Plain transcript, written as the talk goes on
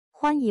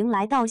欢迎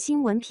来到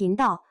新闻频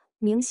道，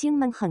明星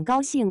们很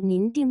高兴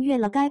您订阅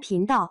了该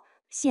频道。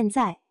现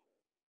在，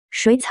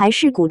谁才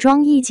是古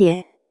装一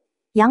姐？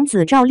杨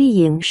紫赵丽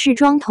颖试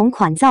装同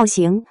款造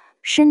型，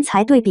身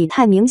材对比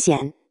太明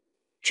显。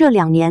这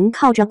2年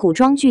靠着古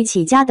装剧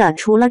起家的，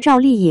除了赵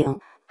丽颖，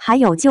还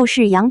有就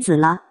是杨紫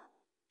了。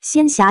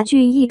仙侠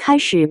剧一开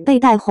始被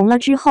带红了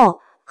之后，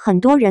很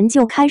多人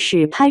就开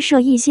始拍摄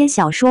一些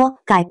小说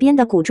改编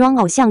的古装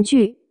偶像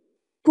剧。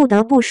不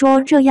得不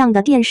说，这样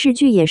的电视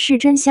剧也是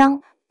真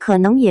香，可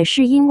能也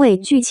是因为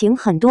剧情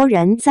很多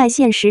人在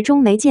现实中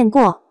没见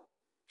过，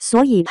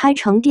所以拍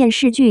成电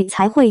视剧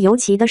才会尤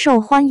其的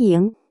受欢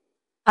迎。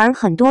而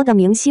很多的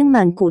明星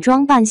们古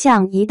装扮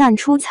相一旦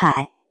出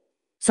彩，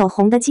走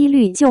红的几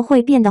率就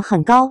会变得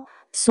很高，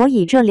所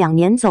以这2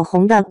年走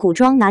红的古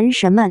装男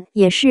神们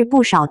也是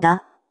不少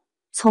的。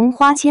从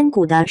花千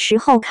骨的时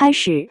候开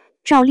始，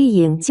赵丽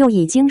颖就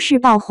已经是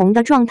爆红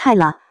的状态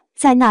了，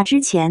在那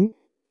之前，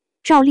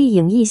赵丽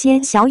颖一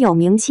些小有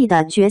名气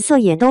的角色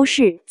也都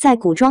是在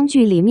古装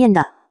剧里面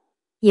的，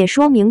也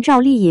说明赵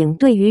丽颖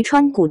对于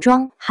穿古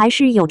装还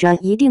是有着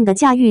一定的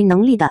驾驭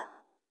能力的。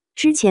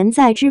之前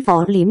在《知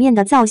否》里面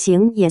的造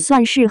型也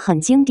算是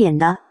很经典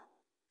的，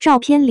照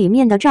片里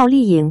面的赵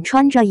丽颖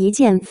穿着一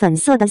件粉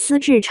色的丝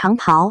质长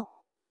袍，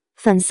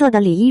粉色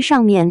的里衣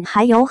上面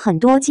还有很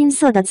多金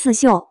色的刺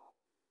绣，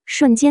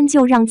瞬间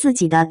就让自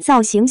己的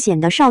造型显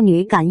得少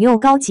女感又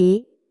高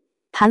级。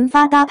盘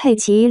发搭配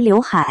其刘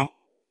海，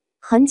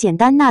很简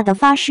单，那的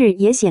发饰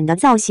也显得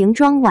造型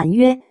装婉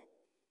约。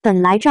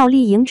本来赵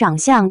丽颖长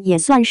相也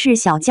算是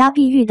小家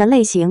碧玉的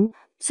类型，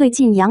最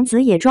近杨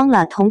紫也装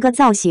了同个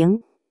造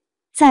型。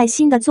在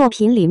新的作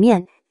品里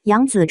面，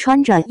杨紫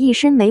穿着一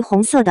身玫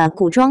红色的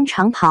古装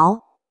长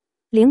袍，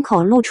领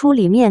口露出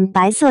里面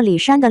白色里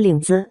衫的领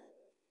子，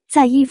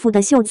在衣服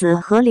的袖子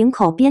和领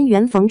口边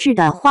缘缝制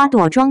的花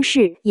朵装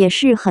饰也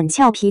是很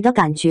俏皮的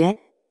感觉。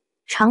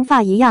长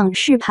发一样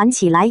是盘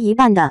起来一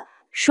半的，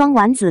双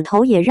丸子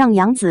头也让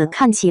杨紫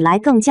看起来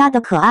更加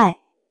的可爱，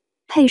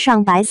配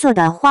上白色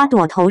的花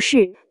朵头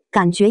饰，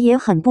感觉也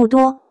很不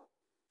多。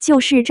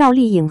就是赵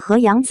丽颖和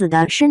杨紫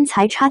的身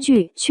材差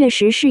距确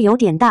实是有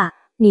点大，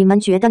你们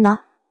觉得呢？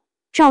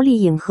赵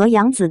丽颖和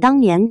杨紫当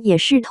年也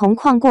是同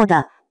框过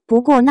的，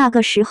不过那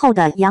个时候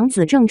的杨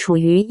紫正处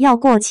于要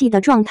过气的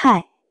状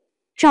态，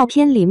照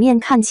片里面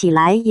看起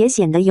来也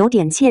显得有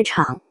点怯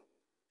场。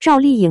赵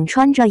丽颖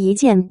穿着一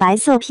件白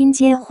色拼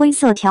接灰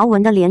色条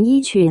纹的连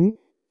衣裙，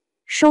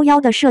收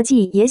腰的设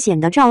计也显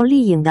得赵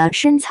丽颖的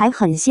身材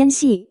很纤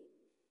细。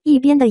一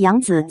边的杨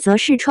紫则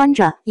是穿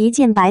着一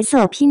件白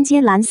色拼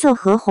接蓝色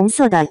和红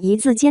色的一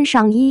字肩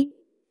上衣，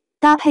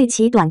搭配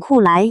起短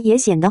裤来也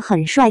显得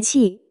很帅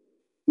气。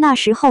那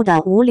时候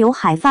的无刘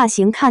海发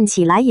型看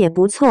起来也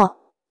不错，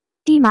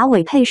低马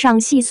尾配上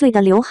细碎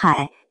的刘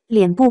海，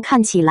脸部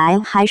看起来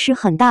还是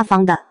很大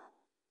方的。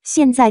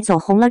现在走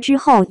红了之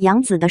后，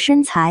杨紫的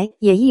身材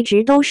也一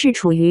直都是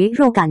处于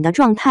肉感的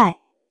状态。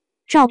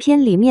照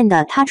片里面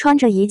的她穿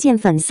着一件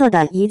粉色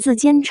的一字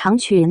肩长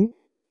裙，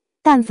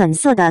淡粉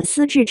色的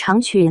丝质长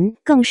裙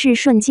更是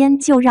瞬间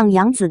就让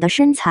杨紫的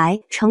身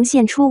材呈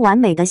现出完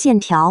美的线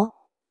条。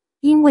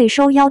因为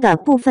收腰的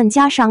部分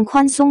加上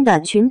宽松的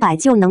裙摆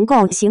就能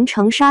够形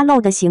成沙漏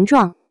的形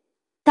状，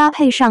搭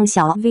配上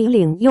小 V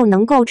领又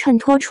能够衬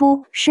托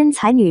出身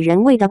材女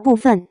人味的部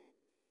分。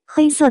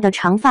黑色的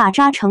长发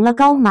扎成了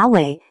高马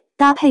尾，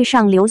搭配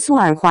上流苏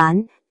耳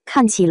环，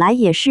看起来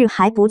也是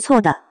还不错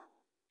的。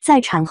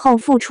在产后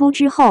复出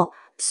之后，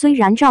虽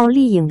然赵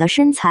丽颖的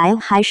身材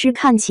还是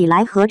看起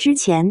来和之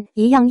前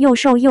一样又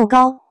瘦又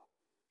高，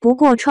不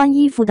过穿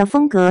衣服的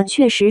风格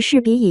确实是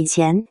比以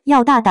前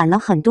要大胆了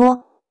很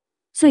多。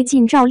最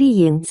近赵丽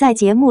颖在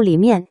节目里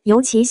面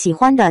尤其喜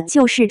欢的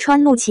就是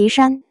穿露脐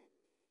衫，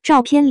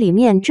照片里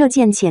面这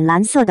件浅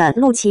蓝色的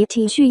露脐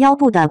T 恤腰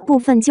部的部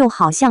分就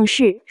好像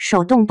是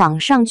手动绑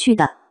上去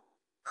的，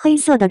黑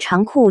色的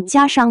长裤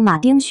加上马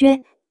丁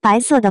靴，白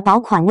色的薄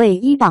款卫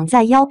衣绑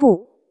在腰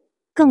部，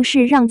更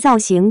是让造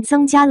型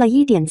增加了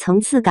一点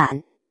层次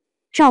感。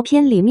照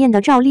片里面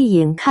的赵丽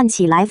颖看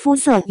起来肤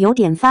色有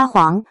点发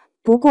黄，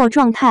不过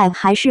状态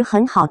还是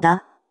很好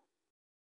的。